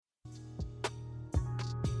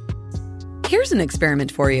Here's an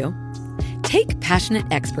experiment for you. Take passionate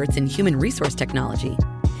experts in human resource technology.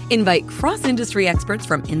 Invite cross-industry experts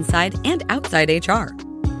from inside and outside HR.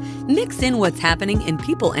 Mix in what's happening in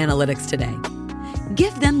people analytics today.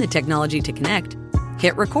 Give them the technology to connect.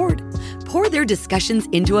 Hit record. Pour their discussions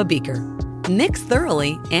into a beaker. Mix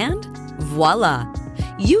thoroughly, and voila!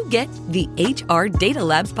 You get the HR Data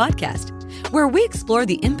Labs podcast, where we explore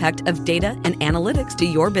the impact of data and analytics to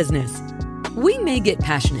your business. We may get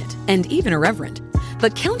passionate and even irreverent,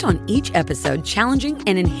 but count on each episode challenging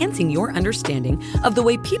and enhancing your understanding of the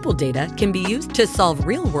way people data can be used to solve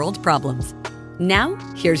real-world problems. Now,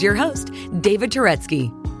 here's your host, David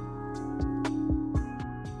Turetsky.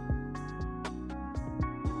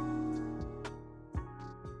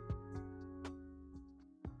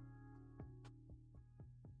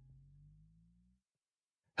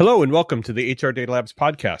 Hello and welcome to the HR Data Labs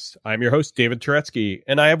podcast. I'm your host, David Turetsky,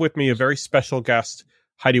 and I have with me a very special guest,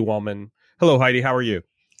 Heidi Wallman. Hello, Heidi. How are you?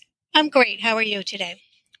 I'm great. How are you today?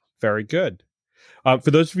 Very good. For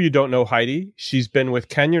those of you who don't know Heidi, she's been with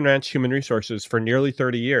Canyon Ranch Human Resources for nearly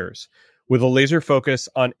 30 years, with a laser focus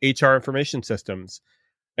on HR information systems.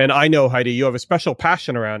 And I know, Heidi, you have a special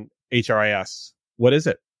passion around HRIS. What is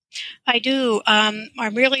it? I do. I'm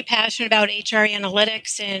really passionate about HR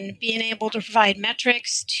analytics and being able to provide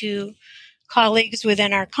metrics to colleagues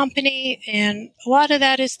within our company. And a lot of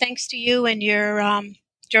that is thanks to you and your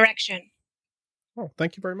direction. Oh,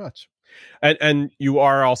 thank you very much. And you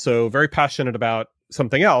are also very passionate about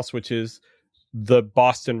something else, which is the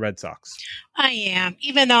Boston Red Sox. I am.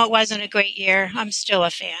 Even though it wasn't a great year, I'm still a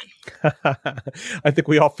fan. I think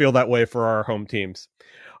we all feel that way for our home teams.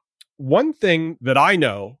 One thing that I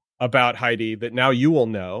know about Heidi that now you will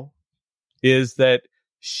know is that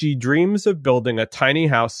she dreams of building a tiny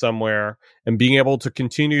house somewhere and being able to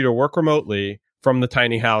continue to work remotely from the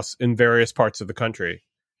tiny house in various parts of the country.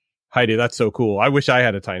 Heidi, that's so cool. I wish I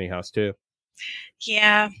had a tiny house too.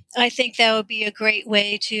 Yeah, I think that would be a great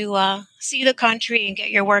way to see the country and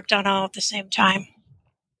get your work done all at the same time.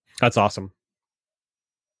 That's awesome.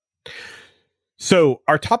 So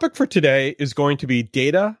our topic for today is going to be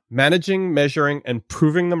data, managing, measuring, and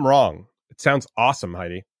proving them wrong. It sounds awesome,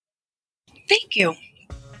 Heidi. Thank you.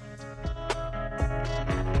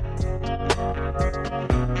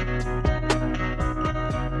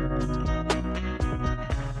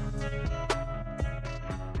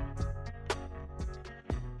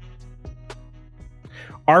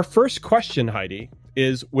 Our first question, Heidi,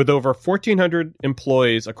 is with over 1,400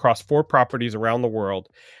 employees across 4 properties around the world,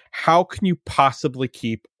 how can you possibly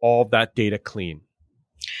keep all that data clean?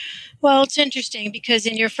 Well, it's interesting because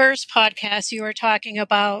in your first podcast, you were talking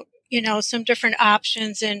about, some different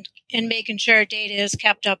options and making sure data is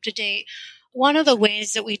kept up to date. One of the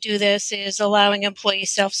ways that we do this is allowing employee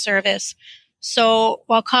self-service. So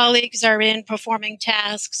while colleagues are in performing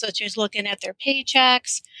tasks such as looking at their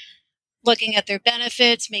paychecks, looking at their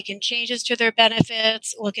benefits, making changes to their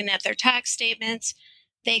benefits, looking at their tax statements,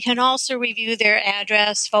 they can also review their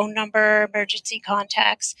address, phone number, emergency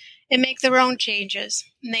contacts, and make their own changes.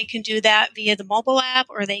 And they can do that via the mobile app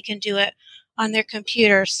or they can do it on their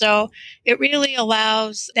computer. So it really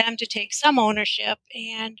allows them to take some ownership.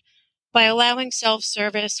 And by allowing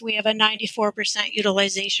self-service, we have a 94%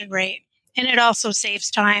 utilization rate. And it also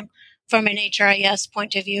saves time from an HRIS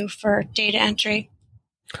point of view for data entry.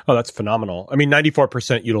 Oh, that's phenomenal. I mean,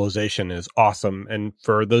 94% utilization is awesome. And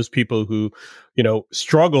for those people who,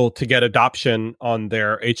 struggle to get adoption on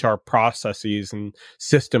their HR processes and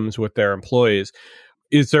systems with their employees,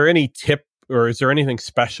 is there any tip or is there anything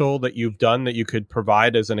special that you've done that you could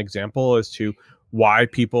provide as an example as to why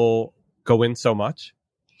people go in so much?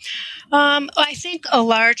 I think a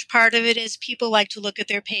large part of it is people like to look at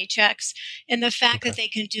their paychecks and the fact that they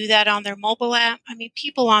can do that on their mobile app. I mean,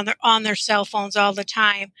 people on their cell phones all the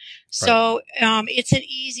time. So it's an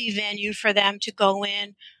easy venue for them to go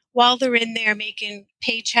in while they're in there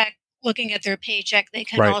looking at their paycheck. They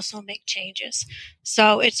can also make changes.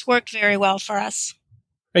 So it's worked very well for us.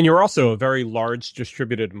 And you're also a very large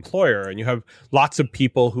distributed employer and you have lots of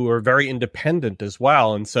people who are very independent as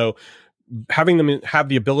well. And so having them have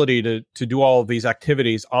the ability to do all of these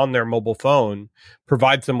activities on their mobile phone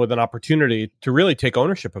provides them with an opportunity to really take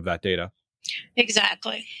ownership of that data.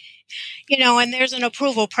 Exactly. And there's an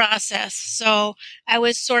approval process. So I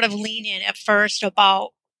was sort of lenient at first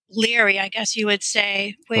about leery, I guess you would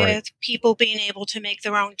say, with people being able to make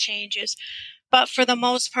their own changes. But for the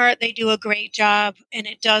most part, they do a great job and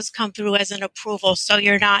it does come through as an approval. So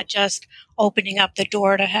you're not just opening up the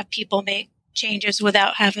door to have people make changes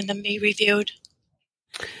without having them be reviewed.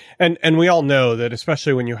 And we all know that,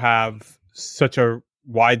 especially when you have such a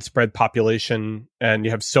widespread population and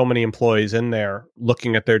you have so many employees in there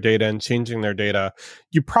looking at their data and changing their data,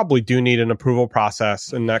 you probably do need an approval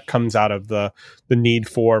process. And that comes out of the need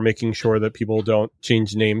for making sure that people don't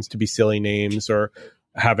change names to be silly names, or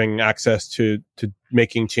having access to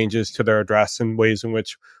making changes to their address in ways in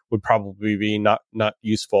which would probably be not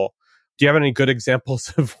useful. Do you have any good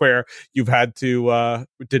examples of where you've had to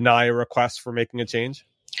deny a request for making a change?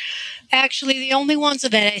 Actually, the only ones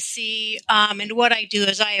that I see, and what I do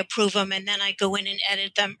is I approve them and then I go in and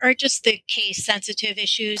edit them, are just the case sensitive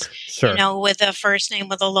issues, Sure. with a first name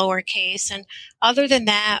with a lowercase. And other than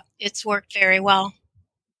that, it's worked very well.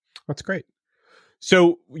 That's great.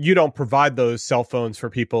 So you don't provide those cell phones for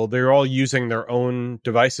people. They're all using their own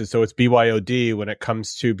devices. So it's BYOD when it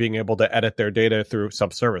comes to being able to edit their data through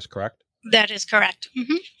self-service, correct? That is correct.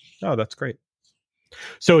 Mm-hmm. Oh, that's great.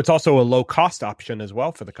 So it's also a low cost option as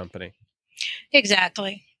well for the company.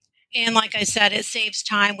 Exactly. And like I said, it saves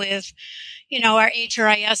time with, our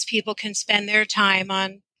HRIS people can spend their time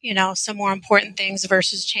on, some more important things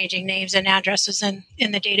versus changing names and addresses in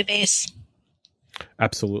the database.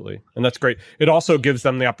 Absolutely. And that's great. It also gives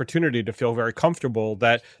them the opportunity to feel very comfortable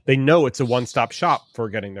that they know it's a one-stop shop for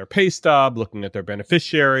getting their pay stub, looking at their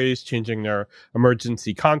beneficiaries, changing their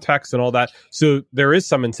emergency contacts and all that. So there is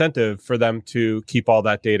some incentive for them to keep all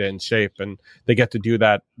that data in shape, and they get to do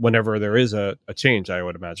that whenever there is a change, I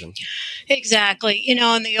would imagine. Exactly. In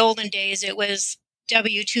the olden days, it was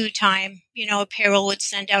W-2 time. A payroll would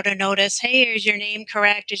send out a notice, hey, is your name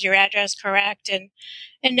correct? Is your address correct?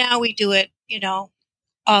 And now we do it,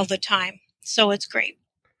 all the time. So it's great.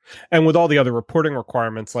 And with all the other reporting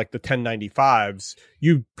requirements like the 1095s,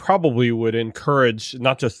 you probably would encourage,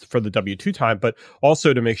 not just for the W-2 time, but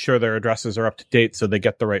also to make sure their addresses are up to date so they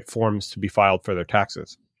get the right forms to be filed for their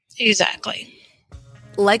taxes. Exactly.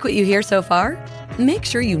 Like what you hear so far? Make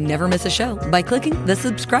sure you never miss a show by clicking the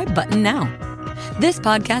subscribe button now. This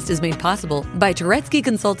podcast is made possible by Turetsky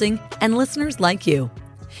Consulting and listeners like you.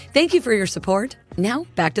 Thank you for your support. Now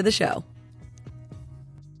back to the show.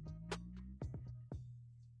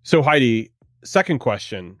 So Heidi, second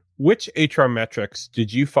question, which HR metrics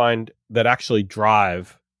did you find that actually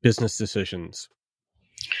drive business decisions?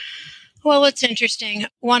 Well, it's interesting.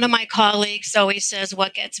 One of my colleagues always says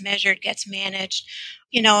what gets measured gets managed.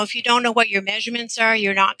 If you don't know what your measurements are,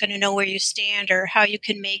 you're not going to know where you stand or how you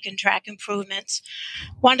can make and track improvements.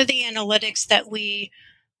 One of the analytics that we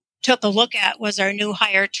took a look at was our new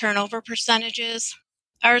hire turnover percentages.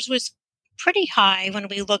 Ours was pretty high when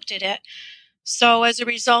we looked at it. So as a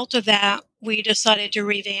result of that, we decided to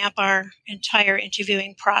revamp our entire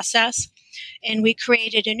interviewing process, and we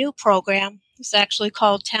created a new program. It's actually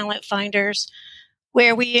called Talent Finders,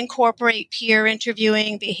 where we incorporate peer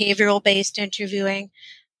interviewing, behavioral-based interviewing.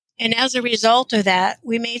 And as a result of that,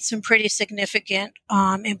 we made some pretty significant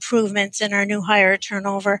improvements in our new hire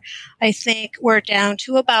turnover. I think we're down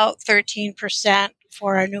to about 13%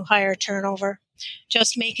 for our new hire turnover,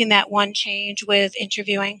 just making that one change with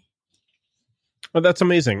interviewing. Well, that's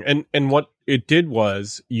amazing. And what it did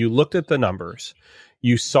was you looked at the numbers,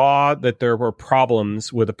 you saw that there were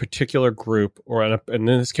problems with a particular group, or in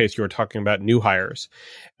this case, you were talking about new hires.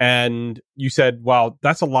 And you said, well,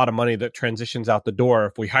 that's a lot of money that transitions out the door.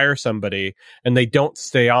 If we hire somebody and they don't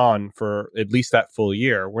stay on for at least that full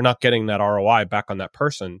year, we're not getting that ROI back on that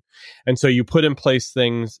person. And so you put in place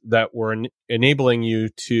things that were enabling you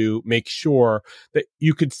to make sure that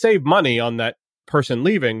you could save money on that person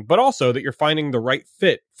leaving, but also that you're finding the right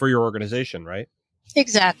fit for your organization, right?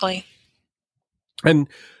 Exactly. And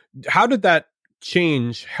how did that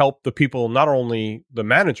change help the people, not only the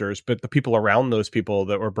managers, but the people around those people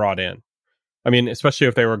that were brought in? I mean, especially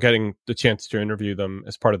if they were getting the chance to interview them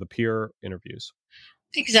as part of the peer interviews.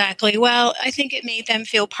 Exactly. Well, I think it made them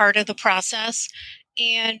feel part of the process.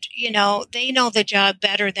 And, they know the job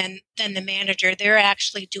better than the manager. They're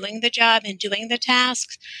actually doing the job and doing the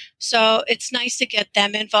tasks. So it's nice to get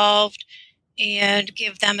them involved and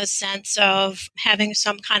give them a sense of having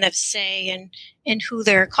some kind of say in who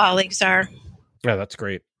their colleagues are. Yeah, that's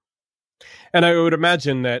great. And I would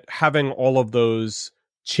imagine that having all of those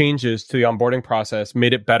changes to the onboarding process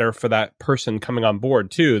made it better for that person coming on board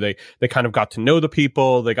too. They kind of got to know the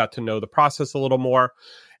people, they got to know the process a little more,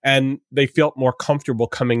 and they felt more comfortable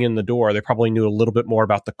coming in the door. They probably knew a little bit more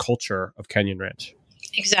about the culture of Canyon Ranch.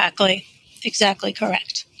 Exactly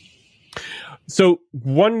correct. So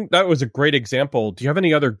that was a great example. Do you have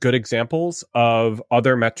any other good examples of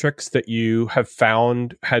other metrics that you have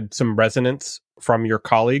found had some resonance from your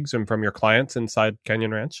colleagues and from your clients inside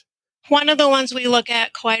Canyon Ranch? One of the ones we look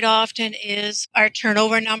at quite often is our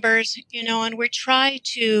turnover numbers, and we try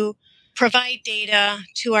to provide data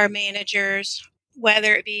to our managers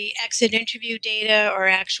whether it be exit interview data or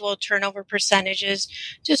actual turnover percentages,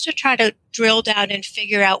 just to try to drill down and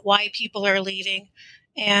figure out why people are leaving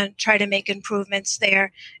and try to make improvements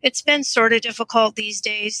there. It's been sort of difficult these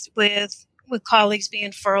days with colleagues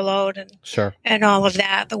being furloughed and all of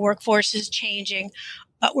that. The workforce is changing,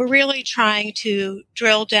 but we're really trying to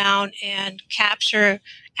drill down and capture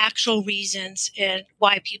actual reasons and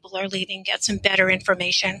why people are leaving, get some better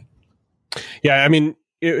information. Yeah, I mean,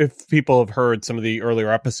 if people have heard some of the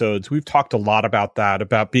earlier episodes, we've talked a lot about that,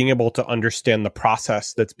 about being able to understand the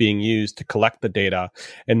process that's being used to collect the data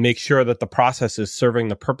and make sure that the process is serving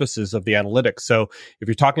the purposes of the analytics. So if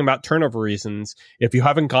you're talking about turnover reasons, if you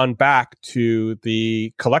haven't gone back to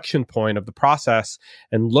the collection point of the process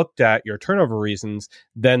and looked at your turnover reasons,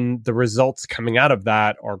 then the results coming out of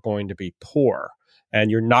that are going to be poor.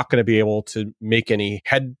 And you're not going to be able to make any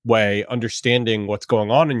headway understanding what's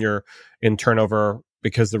going on in turnover,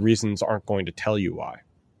 because the reasons aren't going to tell you why.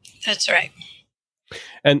 That's right.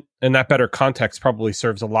 And that better context probably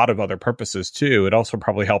serves a lot of other purposes too. It also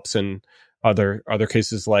probably helps in other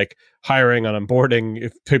cases like hiring and onboarding.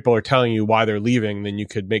 If people are telling you why they're leaving, then you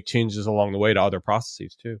could make changes along the way to other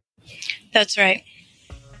processes too. That's right.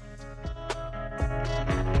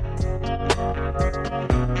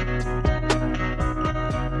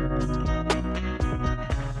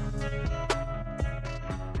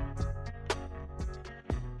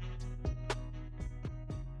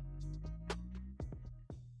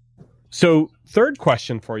 So, third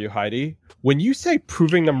question for you, Heidi. When you say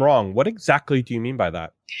proving them wrong, what exactly do you mean by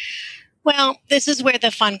that? Well, this is where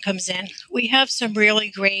the fun comes in. We have some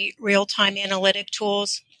really great real-time analytic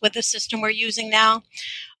tools with the system we're using now.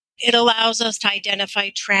 It allows us to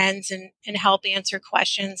identify trends and help answer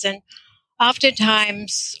questions. And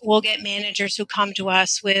oftentimes, we'll get managers who come to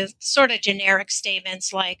us with sort of generic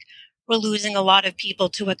statements like, we're losing a lot of people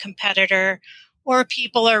to a competitor, or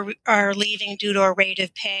people are leaving due to a rate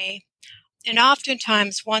of pay. And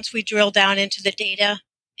oftentimes, once we drill down into the data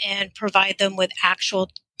and provide them with actual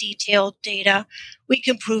detailed data, we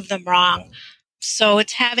can prove them wrong. So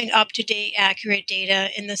it's having up-to-date, accurate data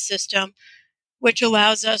in the system, which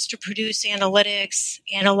allows us to produce analytics,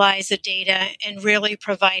 analyze the data, and really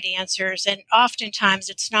provide answers. And oftentimes,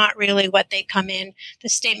 it's not really what they come in, the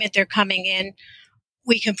statement they're coming in.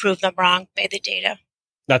 We can prove them wrong by the data.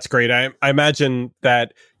 That's great. I imagine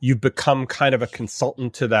that you've become kind of a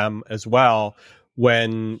consultant to them as well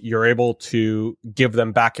when you're able to give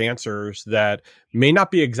them back answers that may not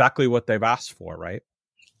be exactly what they've asked for, right?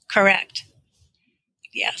 Correct.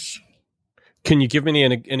 Yes. Can you give me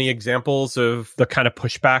any examples of the kind of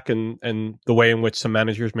pushback and the way in which some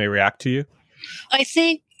managers may react to you? I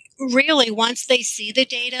think really once they see the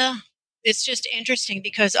data, it's just interesting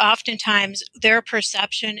because oftentimes their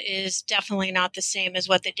perception is definitely not the same as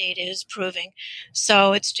what the data is proving.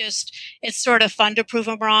 So it's sort of fun to prove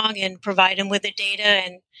them wrong and provide them with the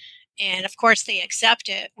data. And of course they accept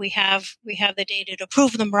it. We have the data to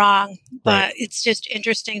prove them wrong, but right. It's just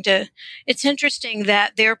interesting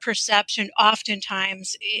that their perception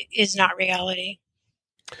oftentimes is not reality.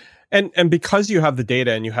 And because you have the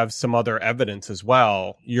data and you have some other evidence as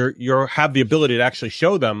well, you have the ability to actually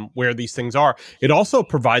show them where these things are. It also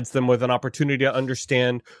provides them with an opportunity to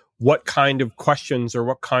understand what kind of questions or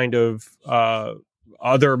what kind of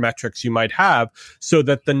other metrics you might have, so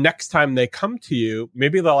that the next time they come to you,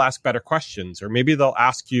 maybe they'll ask better questions, or maybe they'll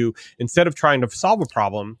ask you, instead of trying to solve a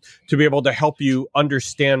problem, to be able to help you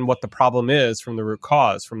understand what the problem is from the root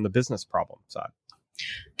cause, from the business problem side.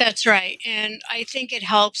 That's right. And I think it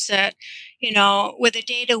helps that, with the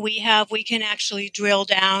data we have, we can actually drill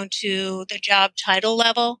down to the job title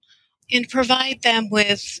level and provide them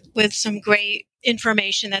with some great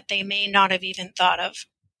information that they may not have even thought of.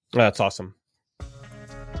 That's awesome.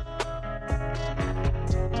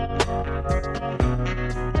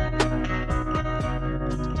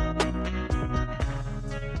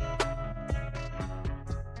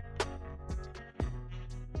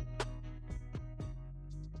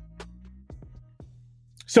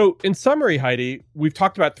 So in summary, Heidi, we've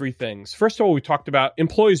talked about three things. First of all, we talked about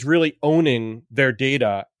employees really owning their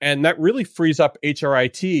data, and that really frees up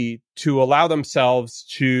HRIT to allow themselves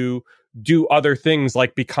to do other things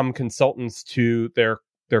like become consultants to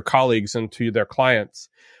their colleagues and to their clients.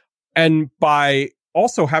 And by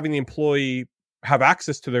also having the employee have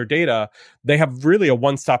access to their data, they have really a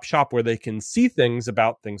one-stop shop where they can see things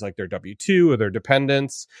about things like their W-2 or their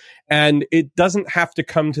dependents, and it doesn't have to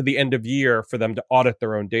come to the end of year for them to audit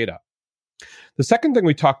their own data. The second thing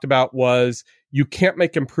we talked about was you can't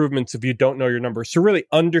make improvements if you don't know your numbers. So really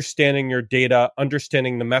understanding your data,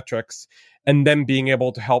 understanding the metrics, and then being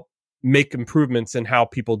able to help make improvements in how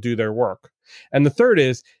people do their work. And the third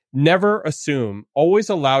is never assume, always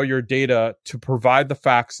allow your data to provide the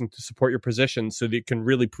facts and to support your position so that you can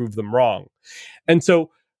really prove them wrong. And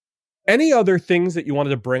so any other things that you wanted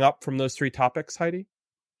to bring up from those three topics, Heidi?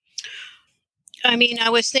 I mean, I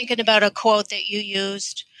was thinking about a quote that you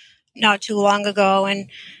used not too long ago, and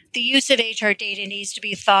the use of HR data needs to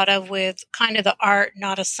be thought of with kind of the art,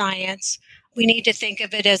 not a science. We need to think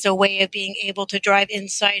of it as a way of being able to drive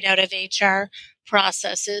insight out of HR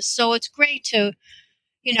processes. So it's great to,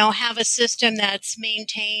 have a system that's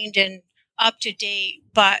maintained and up to date,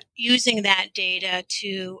 but using that data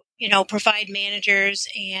to, provide managers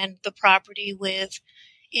and the property with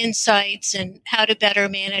insights and how to better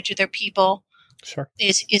manage their people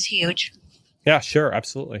is huge. Yeah, sure.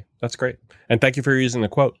 Absolutely. That's great. And thank you for using the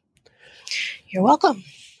quote. You're welcome.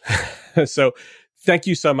 So thank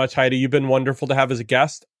you so much, Heidi. You've been wonderful to have as a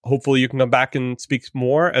guest. Hopefully you can come back and speak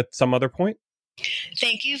more at some other point.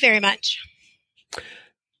 Thank you very much.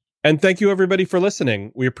 And thank you, everybody, for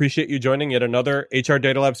listening. We appreciate you joining yet another HR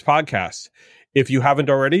Data Labs podcast. If you haven't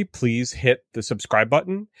already, please hit the subscribe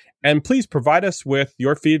button and please provide us with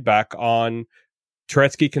your feedback on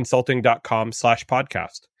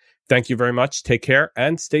turetskyconsulting.com/podcast. Thank you very much. Take care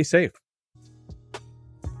and stay safe.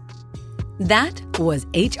 That was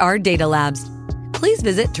HR Data Labs. Please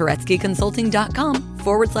visit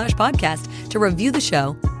turetskyconsulting.com/podcast to review the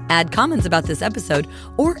show, add comments about this episode,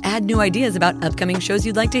 or add new ideas about upcoming shows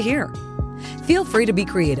you'd like to hear. Feel free to be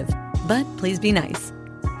creative, but please be nice.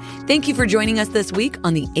 Thank you for joining us this week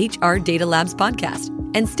on the HR Data Labs podcast,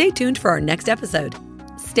 and stay tuned for our next episode.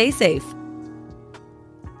 Stay safe.